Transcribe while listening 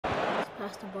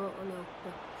pass the ball. Oh no,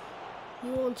 no.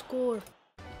 You won't score.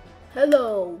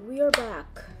 Hello, we are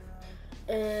back.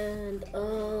 And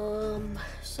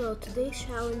so today's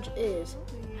challenge is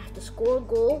I have to score a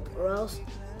goal or else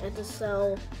I have to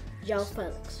sell João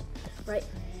Felix. Right?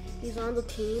 He's on the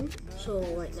team, so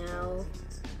right now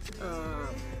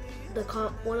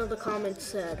one of the comments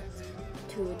said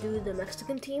to do the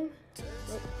Mexican team.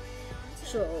 Right?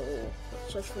 So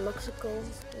let's search for Mexico.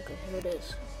 Okay, here it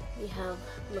is. We have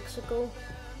Mexico.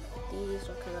 These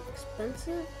are kind of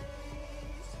expensive.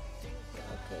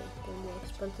 Okay, they're more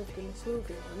expensive than the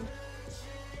Peruvian one.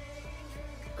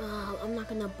 I'm not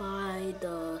gonna buy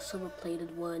the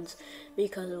silver-plated ones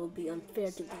because it would be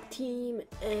unfair to the team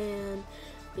and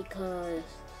because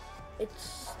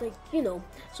it's like,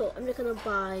 so I'm just gonna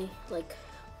buy like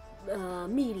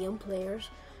medium players,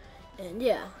 and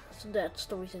yeah, so that's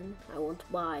the reason I want to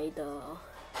buy the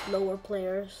lower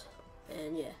players,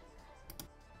 and yeah.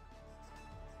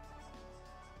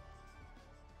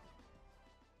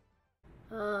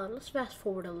 Let's fast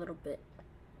forward a little bit.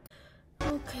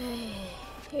 Okay,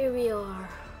 here we are.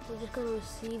 We're just gonna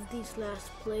receive these last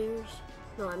players.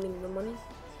 No, I mean the money,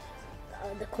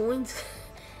 the coins.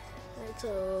 Right,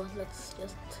 so let's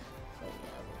just.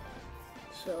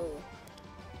 So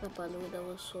Papaluda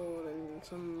was sold and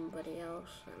somebody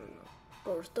else. I don't know.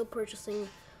 But we're still purchasing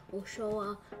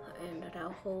Ochoa and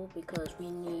Araujo because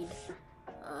we need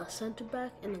a center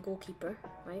back and a goalkeeper,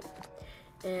 right?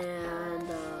 And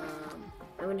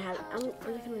I'm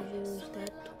just gonna use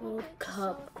that World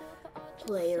Cup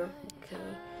player,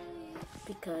 okay?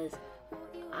 Because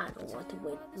I don't want to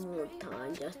wait more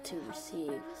time just to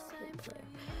receive the player.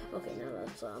 Okay, now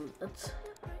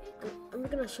I'm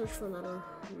gonna search for another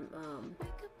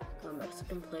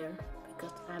Mexican player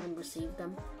because I haven't received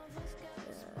them.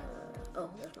 Oh,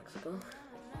 there's Mexico.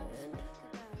 And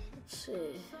let's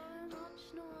see.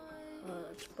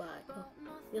 Let's buy. Oh,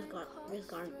 we just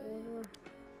got an order.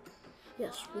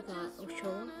 Yes, we got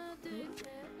Ochoa. Right?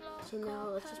 So now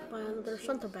let's just buy another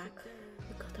center back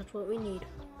because that's what we need.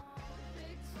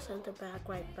 Center back,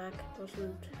 right back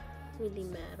doesn't really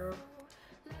matter.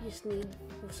 You just need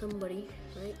somebody,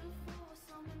 right?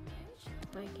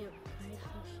 I can't buy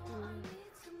this one.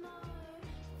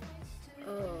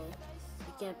 Oh,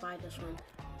 we can't buy this one.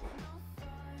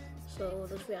 So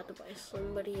we have to buy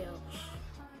somebody else.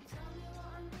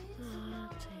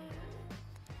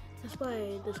 Let's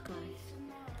buy this guy.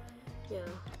 Yeah,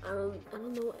 I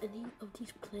don't know any of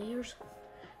these players.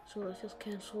 So let's just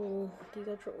cancel the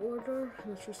other order.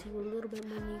 Let's receive a little bit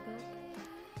of money back.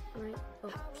 Alright.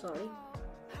 Oh, sorry.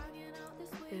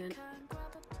 And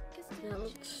now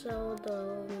let's sell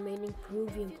the remaining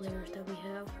Peruvian players that we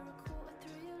have.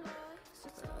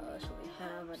 So we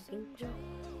have Adinco.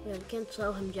 Yeah, we can't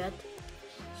sell him yet.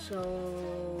 So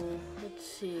let's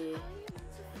see.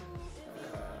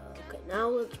 Okay, now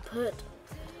let's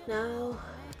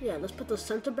put the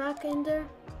center back in there.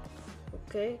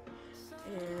 Okay.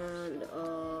 And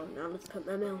now let's put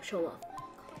Meme Ochoa.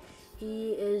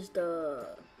 He is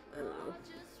the, I don't know.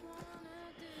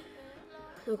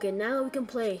 Okay, now we can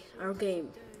play our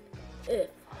game.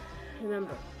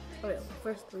 Remember. Alright,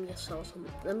 first let me just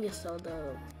sell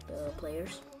the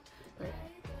players. Right.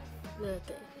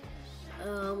 Okay.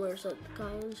 Where's the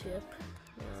Collins? Yep.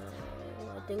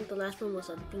 I think the last one was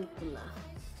Advincula.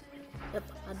 Yep,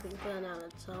 Advincula. Now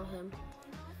let's sell him.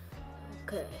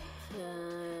 Okay.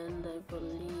 And I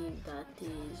believe that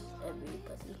is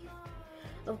everybody.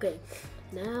 Okay,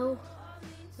 now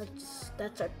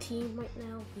that's our team right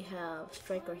now. We have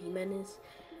striker Jimenez,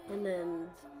 and then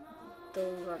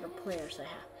those are the players I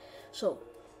have. So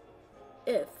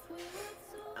if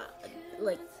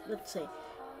let's say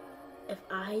if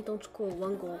I don't score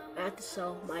one goal, I have to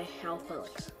sell my João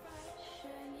Felix.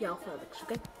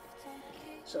 Okay?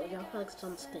 So João Felix is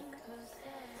on the stick.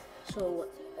 So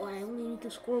I only need to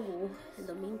score a goal. In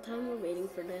the meantime, we're waiting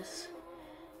for this.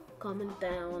 Comment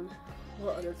down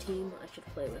what other team I should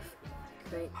play with,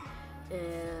 right?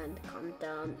 And comment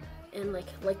down and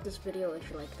like this video if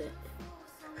you liked it.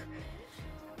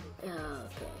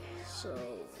 Okay, so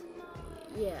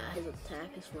yeah, his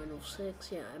attack is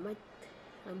 106. Yeah, I'm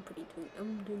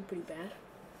doing pretty bad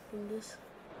in this.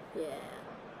 Yeah.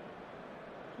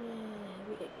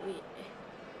 We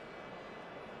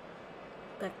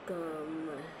Beckham.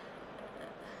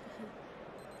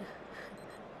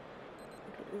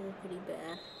 Pretty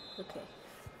bad. Okay,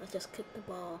 let's just kick the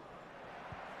ball.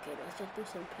 Okay, let's just do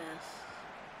some pass.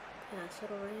 Pass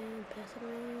it around. Pass.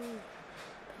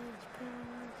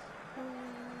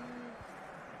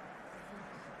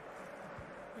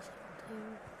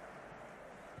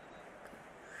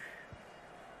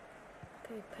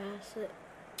 Okay, pass it.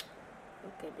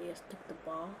 Okay, they just took the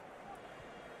ball.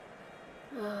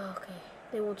 Okay,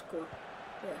 they won't score.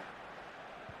 Yeah.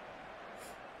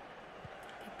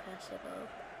 Okay, pass it up.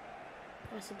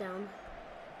 Pass it down.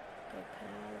 Okay,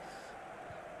 pass.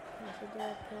 Pass it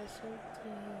there, pass it to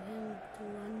him, to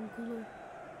Angulo.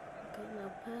 Okay, now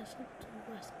pass it to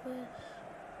Vasquez.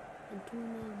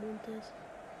 Antuna, Montes.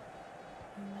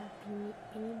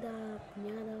 Pineda.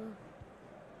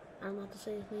 I don't know how to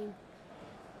say his name.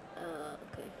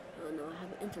 Okay. Oh no, I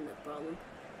have an internet problem.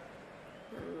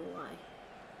 I don't know why.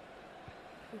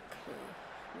 Okay.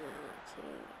 Now let's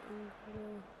see.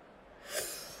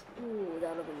 Ooh, that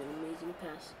would have been an amazing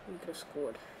pass. We could have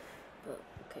scored. But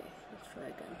okay, let's try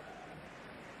again.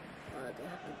 They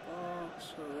have the ball,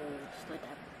 so it's like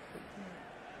that.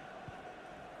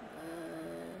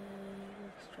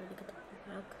 Let's try to get the ball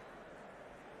back.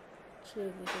 See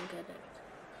if we can get it.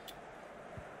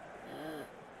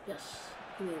 Yes,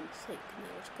 we made a mistake.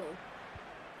 Now let's go.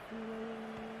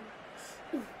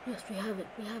 Yes, we have it.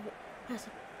 We have it. Pass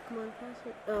it. Come on, pass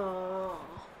it. Oh,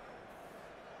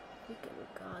 we could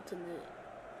have gotten it.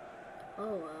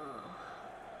 Oh wow.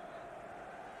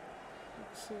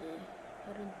 Let's see. I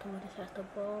don't know what has the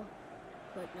ball,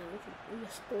 but now we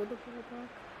just scored the ball back.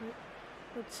 Right?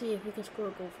 Let's see if we can score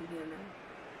a goal from here now.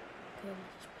 Okay,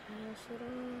 let's pass it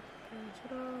up, pass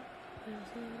it up, pass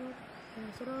it up,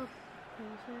 pass it up,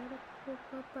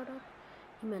 pass it up.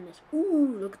 Jimenez.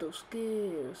 Ooh, look at those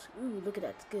skills. Ooh, look at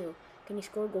that skill. Can he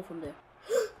score a goal from there?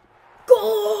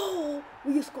 Goal!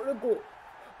 We just scored a goal.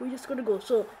 We just scored a goal.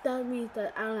 So that means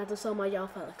that I don't have to sell my Yao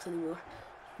Felix anymore.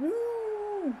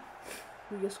 Woo!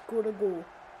 We just scored a goal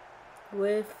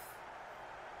with,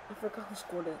 I forgot who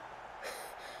scored it.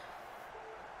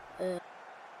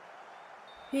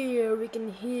 Here we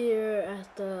can hear as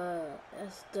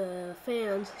the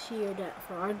fans cheer that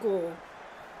for our goal.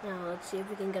 Now let's see if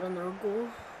we can get another goal,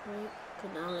 right? So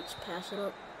now let's pass it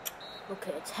up.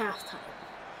 Okay, it's halftime.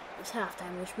 It's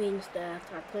halftime, which means that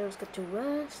our players get to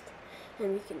rest,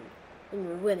 and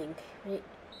we're winning, right?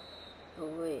 Oh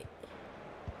wait,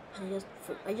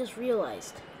 I just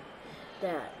realized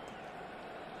that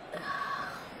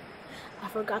I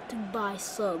forgot to buy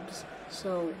subs,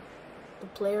 so the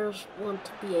players want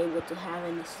to be able to have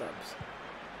any subs.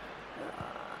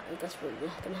 I guess we're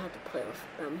gonna have to play with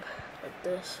them like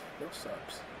this, no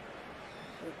subs.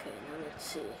 Okay, now let's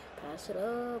see. Pass it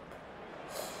up.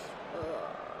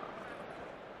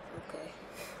 Okay.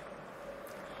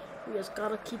 We just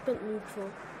gotta keep it neutral.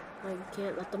 Like, we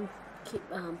can't let them keep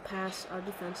pass our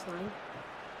defense line.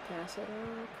 Pass it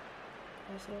up.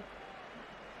 Pass it up.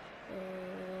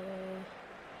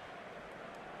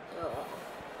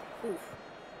 Oof.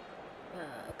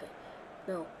 Okay.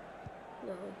 No.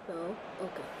 No. No.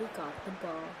 Okay, we got the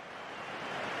ball.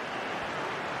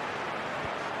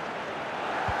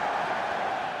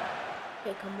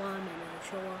 Hey, come on, man.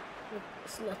 Show up.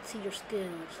 Let's see your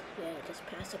skills. Yeah, just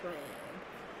pass it around.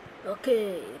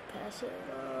 Okay, pass it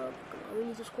up. Come on, we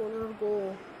need to score another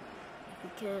goal. If we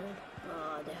can.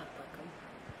 They have Beckham.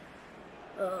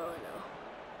 Oh, no.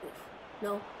 Oof.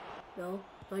 No. No.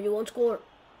 No, you won't score.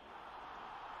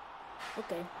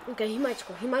 Okay. Okay, he might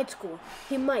score. He might score.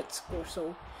 He might score.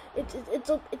 So it's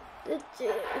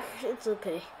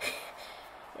okay.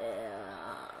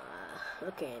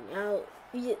 Okay, now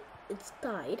it's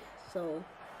tied. So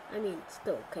I mean, it's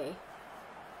still okay.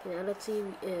 Okay, now let's see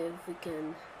if we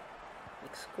can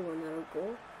like score another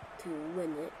goal to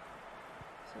win it.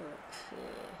 So let's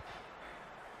see.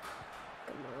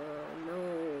 Come on, no.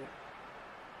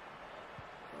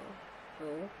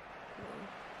 No.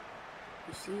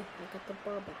 You see, I got the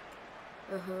ball back.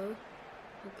 Okay.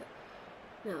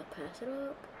 Now pass it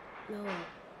up. No.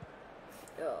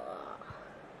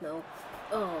 No.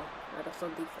 Oh, I left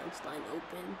some defense line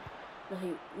open.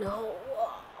 No.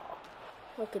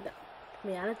 Okay, that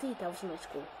reality, that was a nice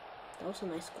goal. That was a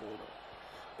nice goal, though.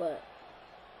 But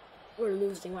we're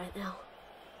losing right now.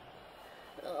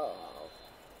 Oh,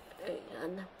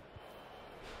 and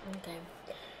okay.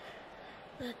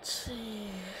 Let's see.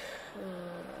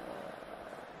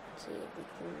 Let's see if we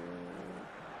can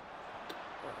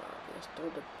just throw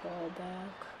the ball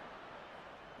back.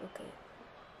 Okay.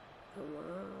 Come on.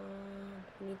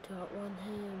 We need to outrun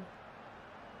him.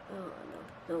 Oh,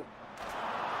 no.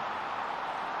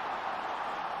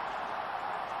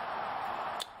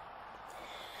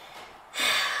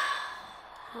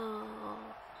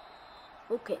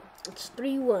 Okay, it's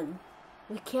 3-1.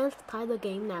 We can't tie the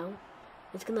game now.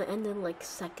 It's gonna end in like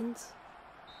seconds.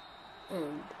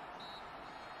 And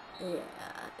yeah,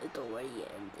 it's already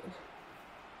ended.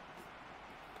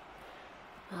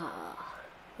 Man.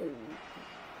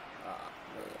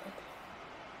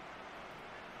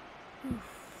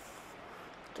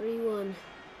 3-1.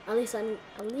 At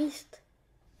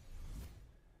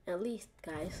least,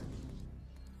 guys,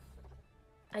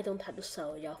 I don't have to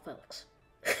sell João Felix.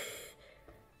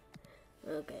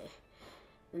 Okay,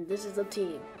 and this is the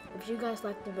team. If you guys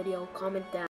liked the video, comment down.